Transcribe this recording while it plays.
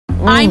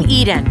I'm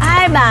Eden.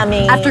 Hi,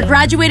 Mommy. After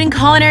graduating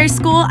culinary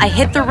school, I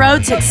hit the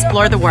road to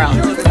explore the world.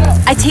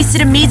 I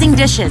tasted amazing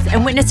dishes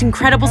and witnessed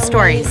incredible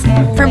stories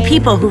from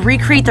people who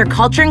recreate their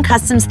culture and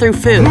customs through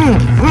food.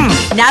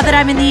 Now that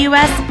I'm in the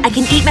US, I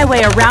can eat my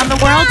way around the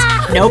world,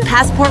 no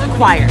passport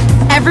required.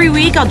 Every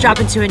week, I'll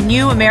drop into a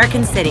new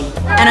American city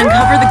and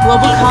uncover the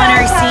global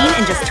culinary scene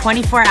in just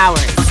 24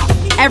 hours.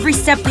 Every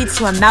step leads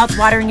to a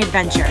mouth-watering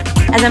adventure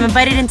as I'm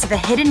invited into the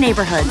hidden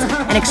neighborhoods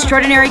and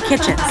extraordinary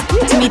kitchens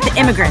to meet the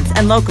immigrants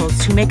and locals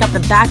who make up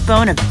the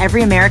backbone of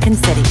every American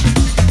city.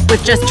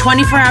 With just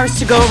 24 hours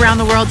to go around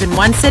the world in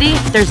one city,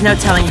 there's no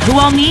telling who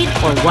I'll meet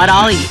or what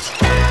I'll eat.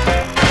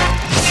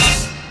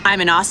 I'm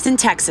in Austin,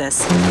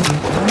 Texas,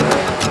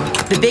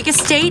 the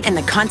biggest state in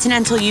the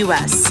continental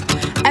US.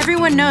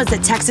 Everyone knows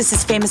that Texas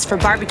is famous for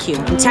barbecue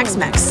and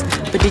Tex-Mex,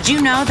 but did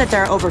you know that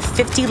there are over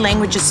 50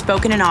 languages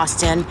spoken in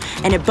Austin,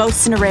 and it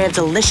boasts an array of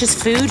delicious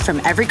food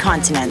from every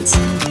continent?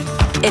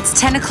 It's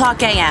 10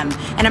 o'clock a.m.,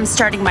 and I'm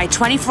starting my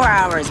 24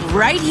 hours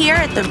right here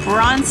at the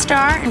Bronze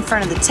Star in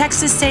front of the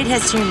Texas State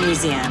History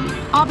Museum.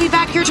 I'll be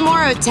back here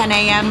tomorrow at 10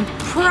 a.m.,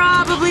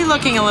 probably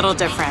looking a little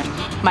different.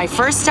 My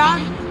first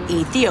stop,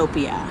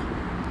 Ethiopia.